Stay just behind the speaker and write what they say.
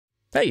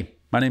Hey,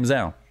 my name is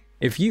Al.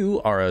 If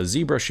you are a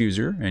Zbrush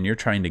user and you're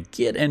trying to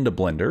get into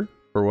Blender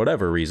for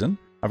whatever reason,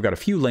 I've got a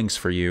few links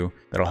for you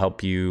that'll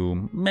help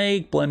you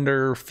make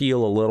Blender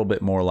feel a little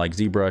bit more like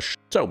Zbrush.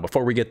 So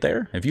before we get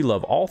there, if you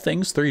love all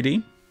things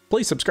 3D,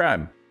 please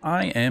subscribe.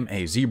 I am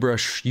a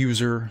Zbrush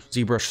user,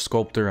 Zbrush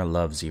sculptor. I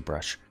love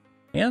Zbrush.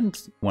 And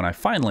when I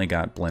finally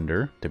got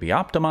Blender to be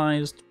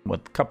optimized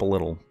with a couple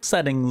little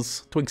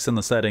settings, tweaks in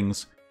the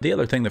settings, the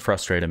other thing that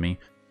frustrated me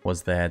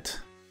was that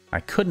I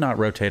could not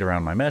rotate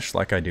around my mesh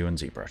like I do in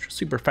Zbrush.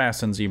 Super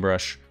fast in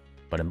Zbrush,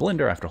 but in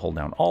Blender I have to hold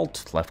down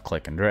Alt, left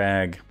click and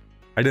drag.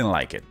 I didn't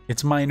like it.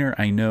 It's minor,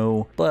 I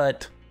know,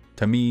 but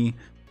to me,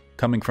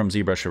 coming from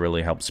Zbrush, it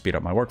really helped speed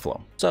up my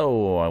workflow.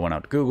 So I went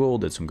out to Google,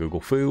 did some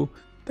Google foo.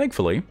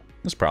 Thankfully,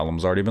 this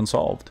problem's already been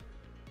solved.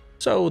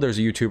 So there's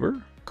a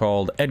YouTuber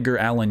called Edgar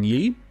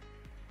Yee.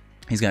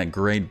 He's got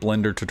great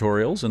Blender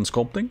tutorials and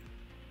sculpting,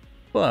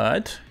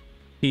 but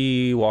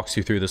he walks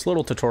you through this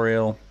little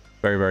tutorial,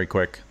 very, very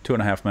quick,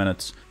 2.5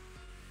 minutes,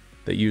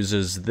 that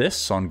uses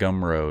this on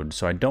Gumroad.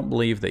 So I don't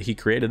believe that he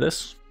created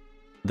this.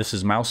 This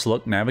is mouse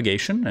look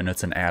navigation, and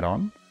it's an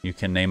add-on. You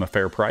can name a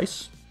fair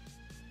price,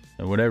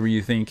 whatever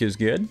you think is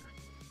good.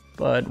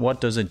 But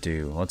what does it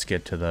do? Let's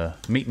get to the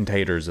meat and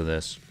taters of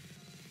this.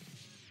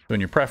 So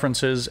in your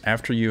preferences,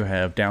 after you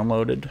have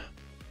downloaded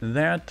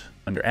that,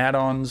 under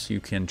add-ons, you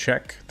can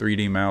check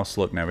 3D mouse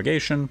look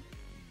navigation,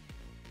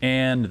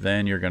 and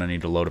then you're going to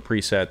need to load a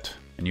preset,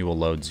 and you will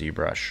load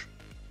Zbrush.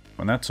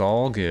 When that's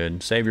all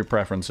good, save your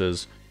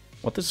preferences.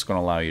 What this is going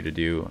to allow you to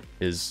do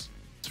is,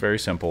 it's very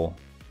simple.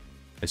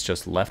 It's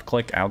just left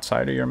click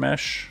outside of your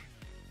mesh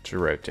to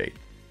rotate.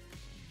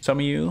 Some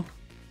of you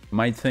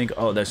might think,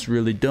 oh, that's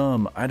really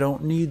dumb. I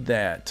don't need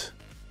that.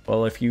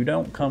 Well, if you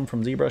don't come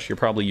from Zbrush, you're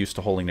probably used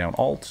to holding down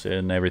Alt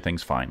and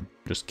everything's fine.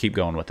 Just keep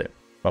going with it.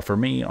 But for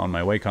me, on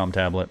my Wacom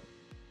tablet,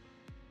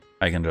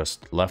 I can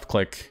just left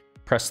click,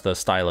 press the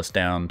stylus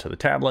down to the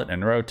tablet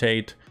and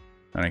rotate.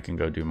 And I can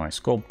go do my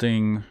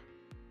sculpting,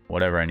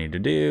 whatever I need to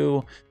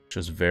do.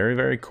 Just very,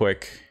 very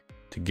quick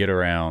to get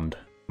around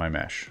my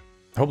mesh.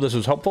 I hope this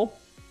was helpful.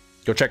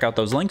 Go check out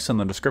those links in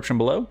the description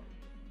below.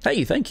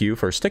 Hey, thank you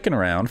for sticking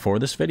around for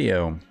this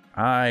video.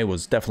 I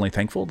was definitely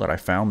thankful that I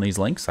found these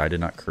links. I did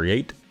not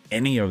create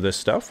any of this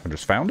stuff. I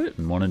just found it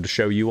and wanted to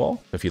show you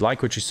all. If you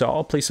like what you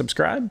saw, please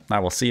subscribe. I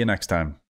will see you next time.